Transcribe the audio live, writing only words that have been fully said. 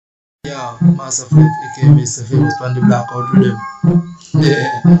Yeah, Masterflick, aka Mrfamus on the blackout rhythm.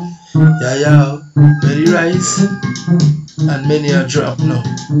 Yeah, yeah. Many rise and many are drop now.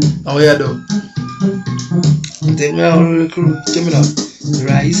 How are you doing? Take me out of the crew, take me now.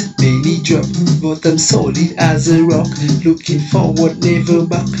 Rise, many drop, but I'm solid as a rock. Looking forward, never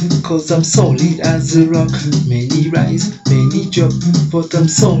back, cause I'm solid as a rock. Many rise, many drop, but I'm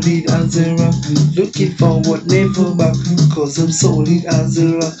solid as a rock. Looking forward, never back, cause I'm solid as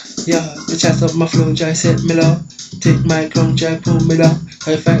a rock. Yeah, the chat up my flow, try set me low. Take my crown, try pull me down.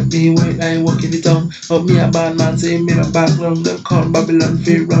 I fight me when I walk in the town. Help me a bad man, say me the background. Them call Babylon,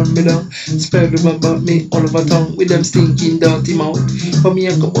 fear run me down. Spread them about me all over town with them stinking dirty mouth. For me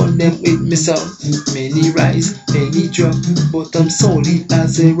I come on them with me sound. Many rise, many drop, but I'm solid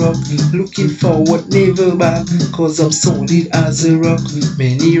as a rock. Looking forward, never back, cause I'm solid as a rock.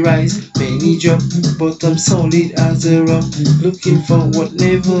 Many rise, many drop, but I'm solid as a rock. Looking forward,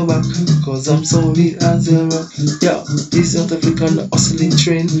 never back, cause I'm solid as a rock. Yeah, this South African hustling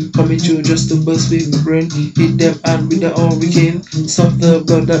train coming through just to bust with brain. Hit them and with the hurricane. Stop the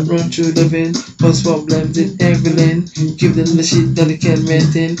blood that run through the vein. Cause problems in every lane. Give them the shit that they can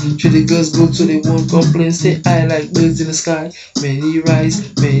maintain. Should the girls go so they won't complain. Stay high like birds in the sky. Many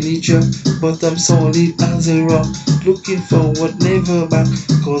rise, many drop, but I'm solid as a rock. Looking forward, never back,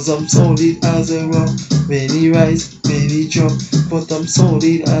 cause I'm solid as a rock. Many rise, many drop, but I'm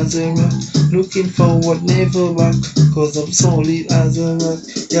solid as a rock. Looking forward, never back, cause I'm solid as a rock.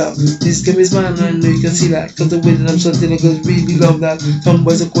 Yeah, this game is mine, I know you can see that. Cause the way that I'm something I just really love that. Some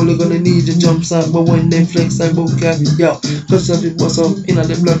boys are cool, they're gonna need a jump start, but when they flex like vocab, yeah. Cause some people what's up in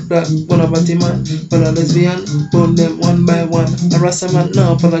the blood clot. One about the man, but a lesbian, burn them one by one. A rasta man,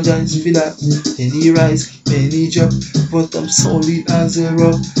 no apologize for that. Many rise, many drop, but I'm solid as a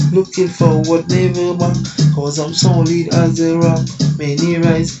rock. Looking forward, never back, cause I'm solid as a rock. Many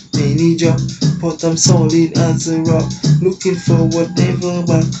rise, many drop, but I'm solid as a rock. Looking forward, never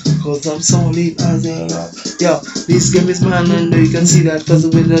back, cause I'm solid as a rock. Yeah, this game is mine, I know you can see that. Cause the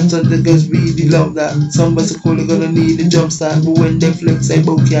way that the girls really love that. Somebody's cool, they're gonna need a jump start, but when they flex, I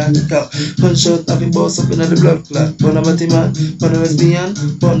both can't. Yeah, gunshot, I've been boss up in the blood clot. One about the man, one of us beyond,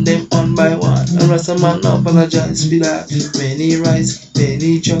 burn them one by one. And rest a man, no apologize for that. Many rise,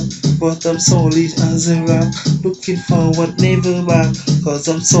 many drop, but I'm solid as a rock. Looking forward, never back, cause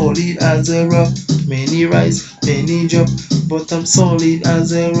I'm solid as a rock. Many rise, many drop, but I'm solid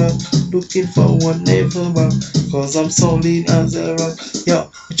as a rock. Looking forward, never back, cause I'm solid as a rock. Yo,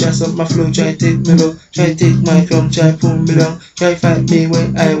 try up my flow, try take me low, try take my crown, try pull me down, try fight me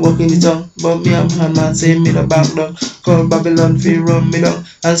when I walk in the town. But me I'm hand man, say me the back down. Call Babylon, fear run me down,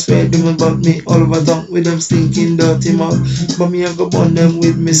 and spread them about me all over town with them stinking dirty mouth. But me I go burn them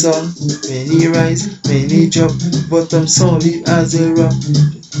with me song. Many rise, many drop, but I'm solid as a rock.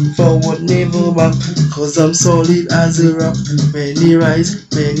 Forward, never back, cause I'm solid as a rock. Many rise,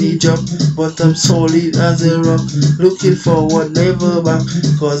 many drop, but I'm solid as a rock. Looking forward, never back,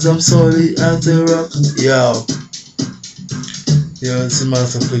 cause I'm solid as a rock. Yo, it's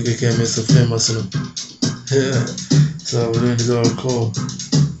Masterflick, aka Mrfamus, you know. Yeah, so we're doing the girl call.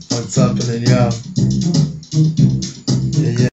 What's happening, yo?